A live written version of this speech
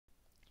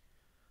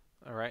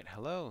Alright,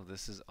 hello,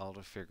 this is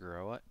Aldo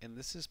Figueroa, and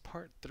this is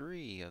part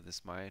 3 of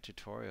this Maya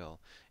tutorial.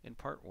 In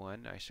part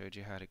 1, I showed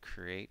you how to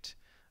create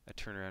a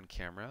turnaround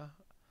camera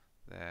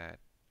that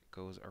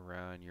goes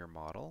around your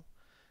model.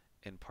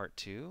 In part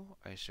 2,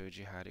 I showed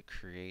you how to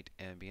create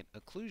ambient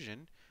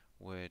occlusion,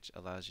 which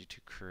allows you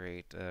to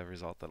create a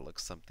result that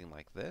looks something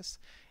like this.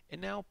 And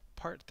now,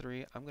 part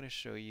 3, I'm going to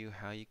show you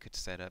how you could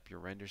set up your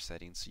render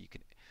settings so you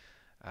can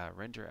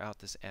render out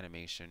this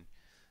animation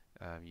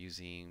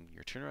using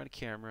your turnaround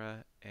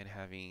camera and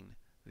having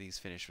these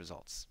finished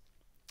results.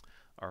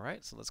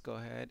 Alright, so let's go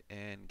ahead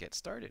and get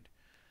started.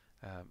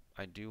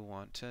 I do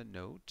want to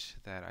note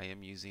that I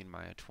am using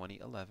Maya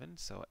 2011,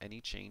 so any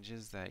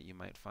changes that you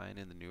might find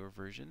in the newer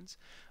versions,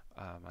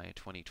 Maya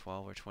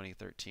 2012 or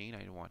 2013,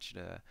 I want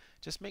you to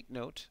just make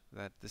note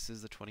that this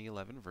is the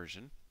 2011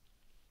 version.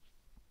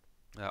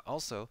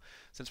 Also,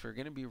 since we're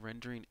going to be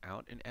rendering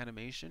out an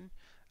animation,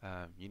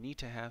 you need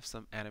to have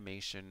some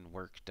animation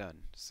work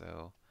done.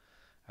 So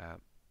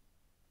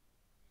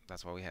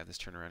that's why we have this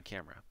turnaround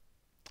camera.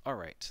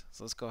 Alright,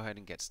 so let's go ahead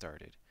and get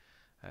started.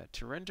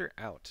 To render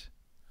out,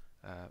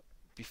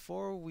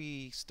 before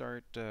we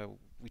start,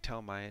 we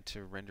tell Maya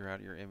to render out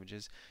your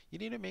images, you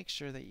need to make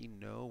sure that you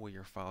know where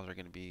your files are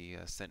going to be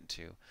sent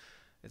to.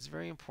 It's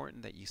very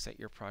important that you set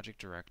your project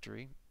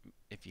directory.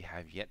 If you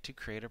have yet to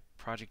create a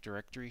project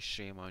directory,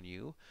 shame on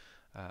you.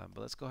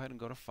 But let's go ahead and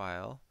go to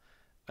File.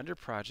 Under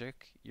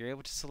Project, you're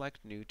able to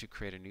select New to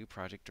create a new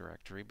project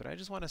directory, but I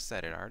just want to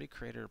set it. I already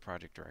created a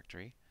project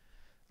directory.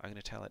 I'm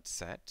going to tell it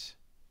Set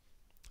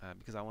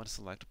because I want to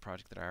select a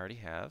project that I already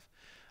have.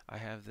 I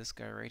have this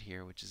guy right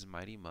here, which is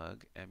Mighty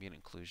Mug,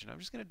 Ambient Occlusion. I'm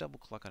just going to double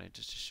click on it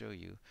just to show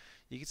you.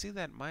 You can see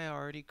that Maya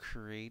already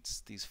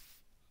creates these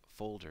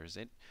folders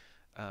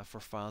for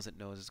files it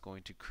knows it's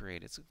going to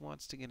create. It's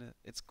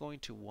going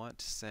to want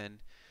to send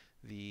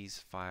these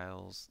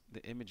files,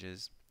 the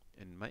images,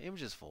 in my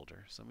images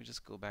folder. So let me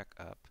just go back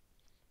up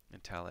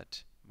and tell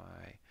it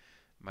my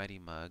Mighty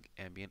Mug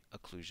Ambient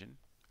Occlusion.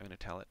 I'm going to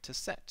tell it to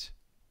set.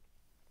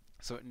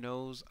 So it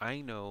knows,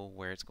 I know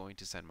where it's going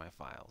to send my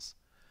files.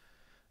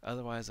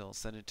 Otherwise, it'll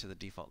send it to the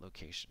default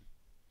location.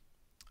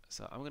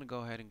 So I'm going to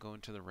go ahead and go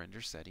into the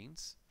render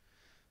settings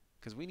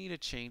because we need to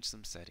change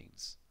some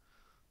settings.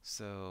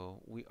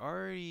 So we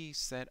already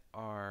set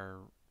our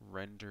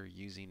render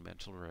using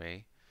mental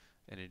ray,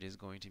 and it is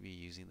going to be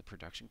using the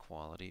production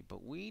quality,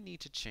 but we need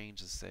to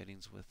change the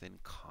settings within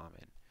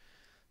common.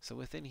 So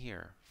within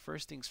here,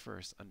 first things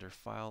first, under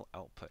file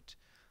output,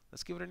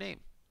 let's give it a name.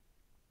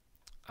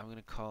 I'm going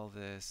to call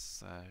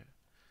this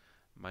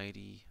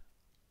Mighty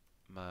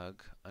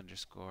Mug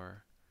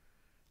underscore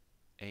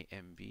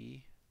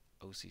AMB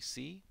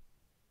OCC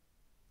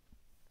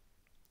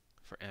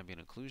for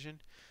ambient occlusion.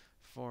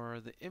 For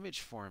the image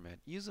format,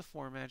 use a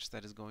format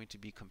that is going to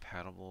be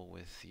compatible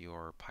with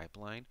your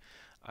pipeline.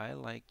 I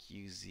like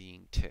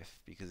using TIFF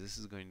because this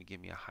is going to give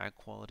me a high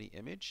quality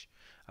image.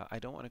 I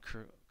don't want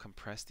to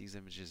compress these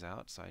images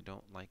out, so I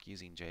don't like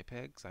using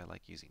JPEGs. I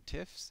like using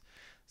TIFFs.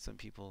 Some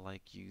people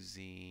like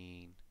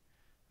using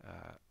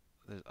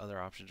there's other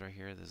options right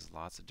here. There's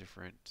lots of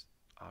different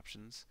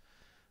options.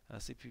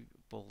 Some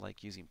people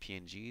like using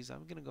PNGs.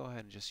 I'm going to go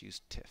ahead and just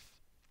use TIFF.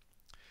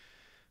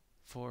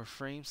 For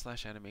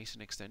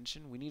frame/animation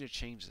extension, we need to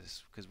change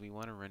this because we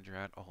want to render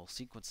out a whole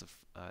sequence of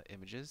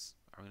images.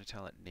 I'm going to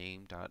tell it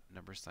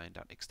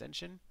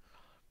name.numbersign.extension.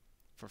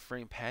 For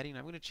frame padding,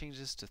 I'm going to change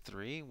this to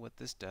 3. What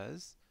this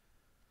does,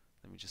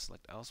 let me just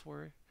select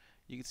elsewhere.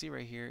 You can see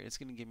right here, it's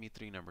going to give me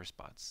 3 number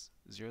spots,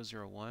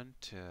 001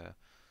 to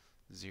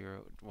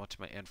to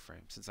my end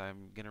frame. Since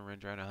I'm going to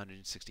render out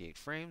 168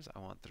 frames, I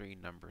want 3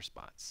 number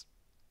spots.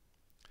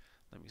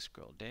 Let me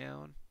scroll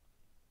down.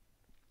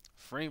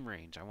 Frame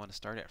range, I want to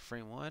start at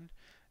frame 1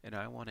 and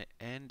I want to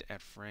end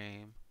at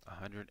frame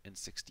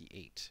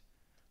 168.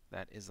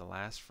 That is the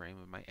last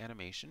frame of my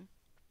animation.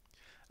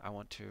 I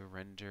want to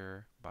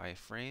render by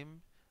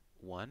frame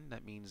 1.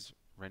 That means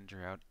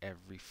render out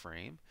every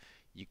frame.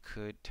 You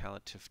could tell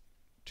it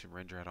to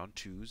render out on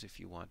 2s if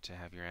you want to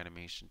have your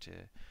animation to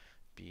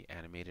be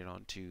animated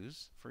on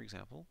 2s, for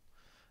example.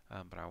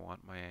 But I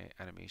want my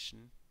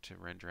animation to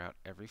render out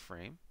every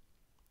frame.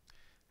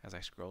 As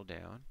I scroll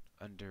down,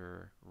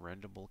 under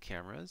renderable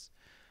cameras,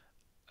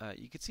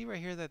 you can see right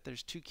here that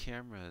there's 2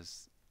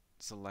 cameras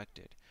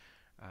selected.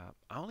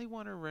 I only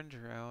want to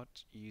render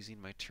out using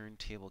my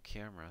turntable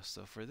camera,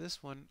 so for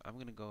this one I'm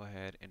going to go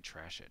ahead and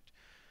trash it.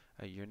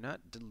 You're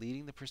not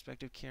deleting the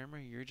perspective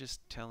camera, you're just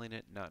telling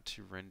it not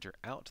to render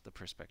out the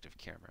perspective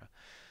camera.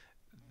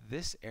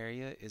 This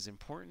area is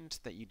important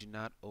that you do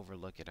not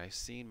overlook it. I've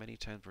seen many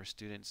times where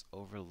students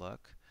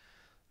overlook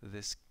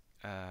this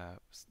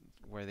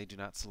where they do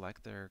not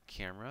select their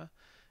camera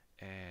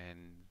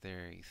and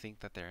they think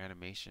that their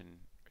animation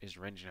is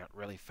rendering out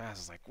really fast.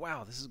 It's like,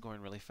 wow, this is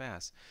going really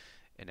fast.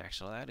 In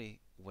actuality,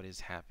 what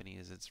is happening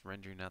is it's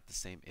rendering out the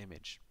same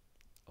image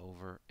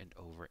over and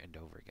over and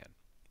over again.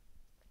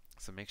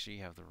 So make sure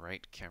you have the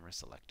right camera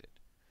selected.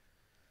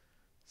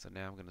 So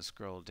now I'm going to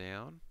scroll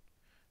down.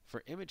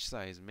 For image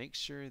size, make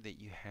sure that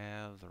you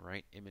have the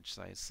right image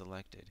size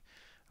selected.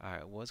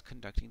 I was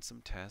conducting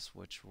some tests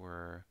which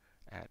were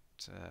at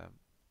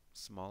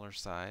smaller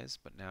size,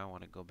 but now I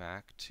want to go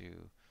back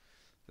to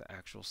the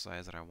actual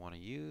size that I want to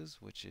use,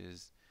 which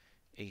is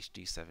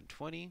HD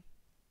 720.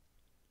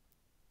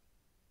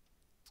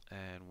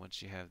 And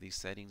once you have these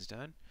settings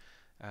done,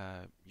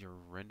 your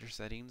render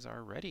settings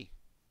are ready.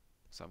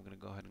 So I'm going to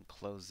go ahead and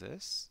close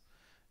this,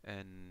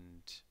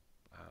 and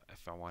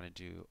if I want to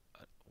do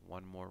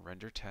one more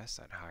render test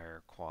at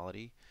higher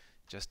quality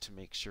just to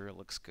make sure it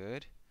looks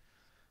good.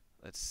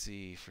 Let's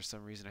see, for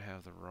some reason I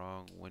have the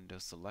wrong window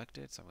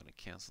selected, so I'm going to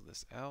cancel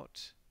this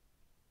out.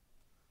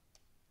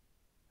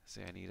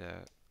 Say I need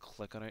to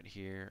click on it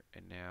here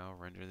and now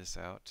render this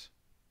out.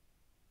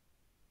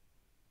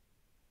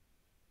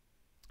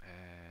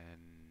 And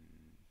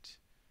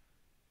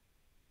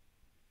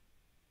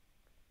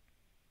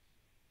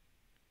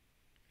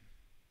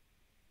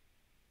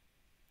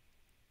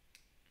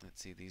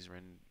let's see, these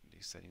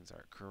settings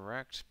aren't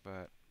correct,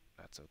 but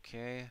that's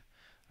okay.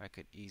 I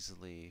could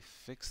easily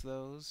fix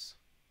those.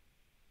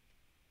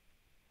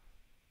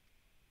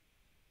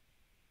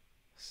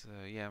 So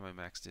yeah, my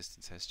max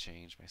distance has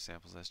changed, my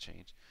samples has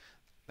changed.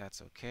 That's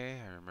okay.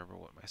 I remember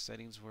what my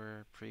settings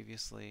were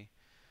previously.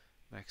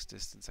 Max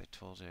distance, I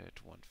told it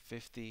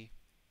 150.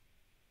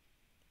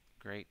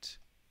 Great.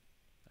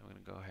 I'm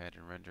going to go ahead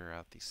and render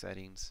out these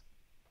settings.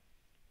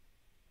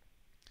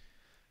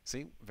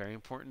 See, very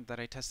important that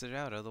I tested it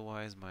out,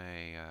 otherwise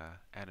my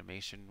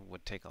animation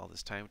would take all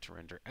this time to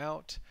render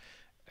out,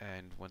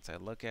 and once I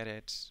look at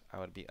it I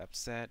would be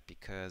upset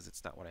because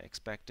it's not what I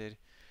expected.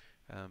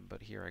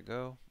 But here I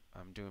go.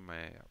 I'm doing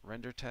my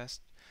render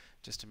test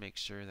just to make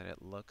sure that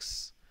it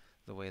looks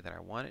the way that I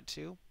want it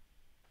to.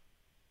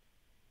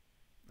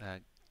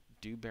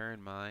 Do bear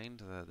in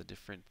mind the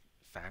different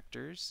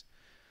factors,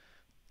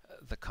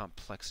 the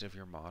complexity of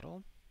your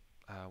model,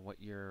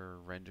 what your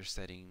render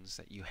settings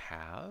that you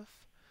have,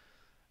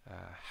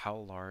 how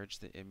large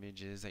the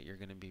image is that you're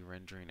going to be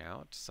rendering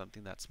out.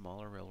 Something that's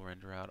smaller will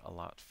render out a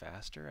lot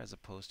faster as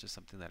opposed to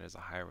something that is a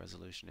higher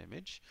resolution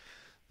image.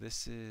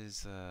 This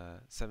is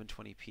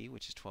 720p,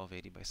 which is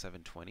 1280 by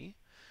 720.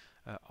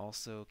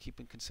 Also keep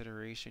in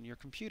consideration your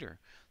computer.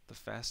 The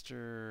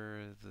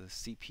faster the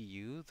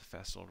CPU, the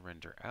faster it'll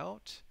render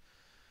out.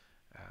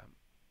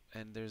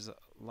 And there's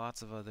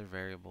lots of other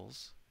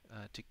variables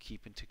to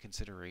keep into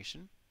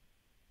consideration.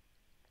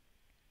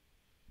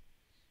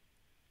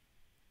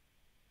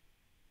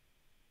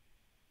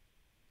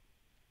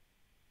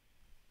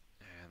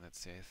 And let's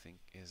see, I think,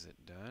 is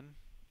it done?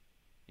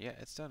 Yeah,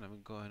 it's done. I'm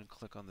going to go ahead and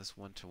click on this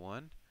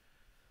one-to-one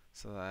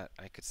so that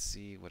I could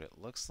see what it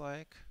looks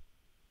like.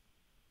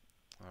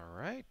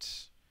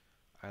 Alright,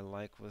 I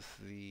like what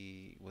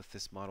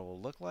this model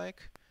will look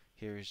like.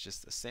 Here's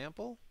just a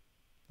sample.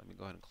 Let me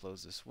go ahead and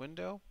close this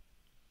window.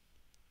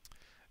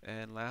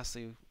 And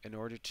lastly,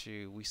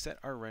 we set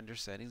our render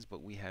settings,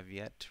 but we have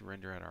yet to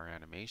render out our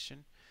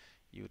animation.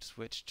 You would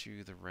switch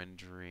to the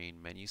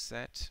rendering menu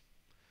set.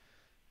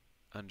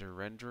 Under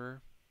renderer,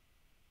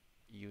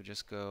 you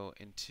just go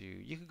into,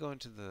 you could go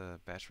into the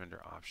batch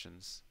render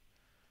options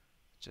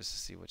just to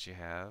see what you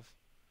have.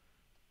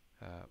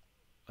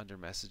 Under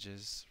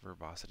messages,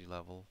 verbosity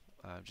level,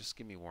 just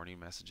give me warning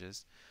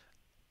messages.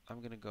 I'm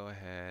going to go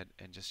ahead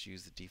and just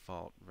use the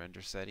default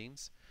render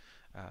settings.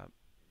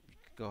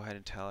 Go ahead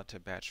and tell it to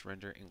batch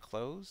render and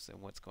close,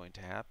 and what's going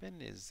to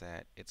happen is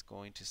that it's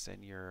going to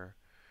send your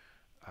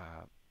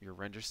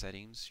render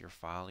settings, your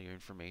file, your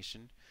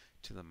information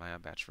to the Maya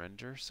batch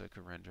render so it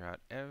can render out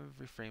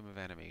every frame of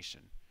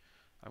animation.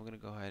 I'm going to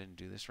go ahead and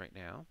do this right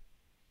now.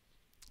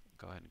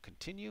 Go ahead and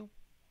continue.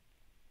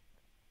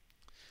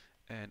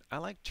 And I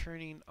like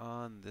turning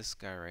on this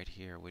guy right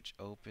here, which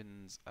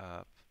opens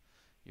up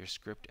your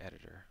script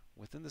editor.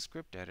 Within the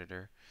script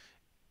editor,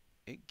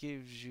 it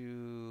gives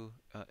you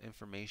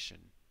information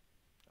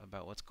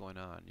about what's going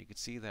on. You can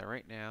see that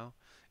right now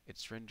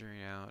it's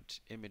rendering out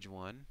image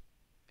 1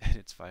 and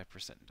it's 5%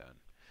 done.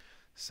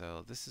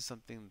 So this is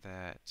something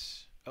that,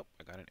 oh,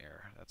 I got an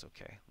error. That's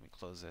okay. Let me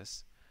close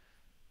this.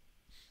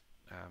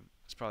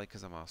 It's probably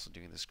because I'm also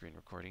doing the screen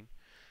recording.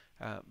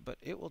 But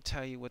it will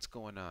tell you what's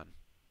going on.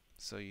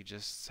 So you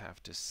just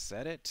have to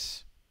set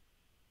it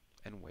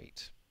and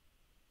wait.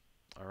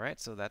 Alright,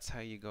 so that's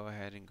how you go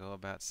ahead and go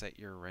about set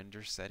your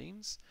render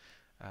settings.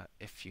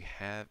 If you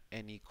have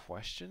any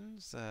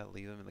questions,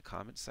 leave them in the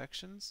comment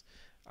sections.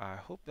 I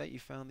hope that you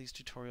found these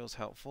tutorials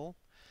helpful.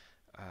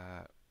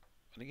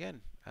 And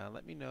again,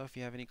 let me know if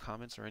you have any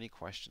comments or any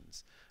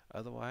questions.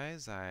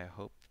 Otherwise, I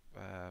hope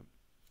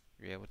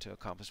you're able to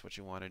accomplish what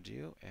you want to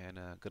do, and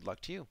good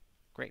luck to you.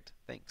 Great,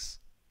 thanks.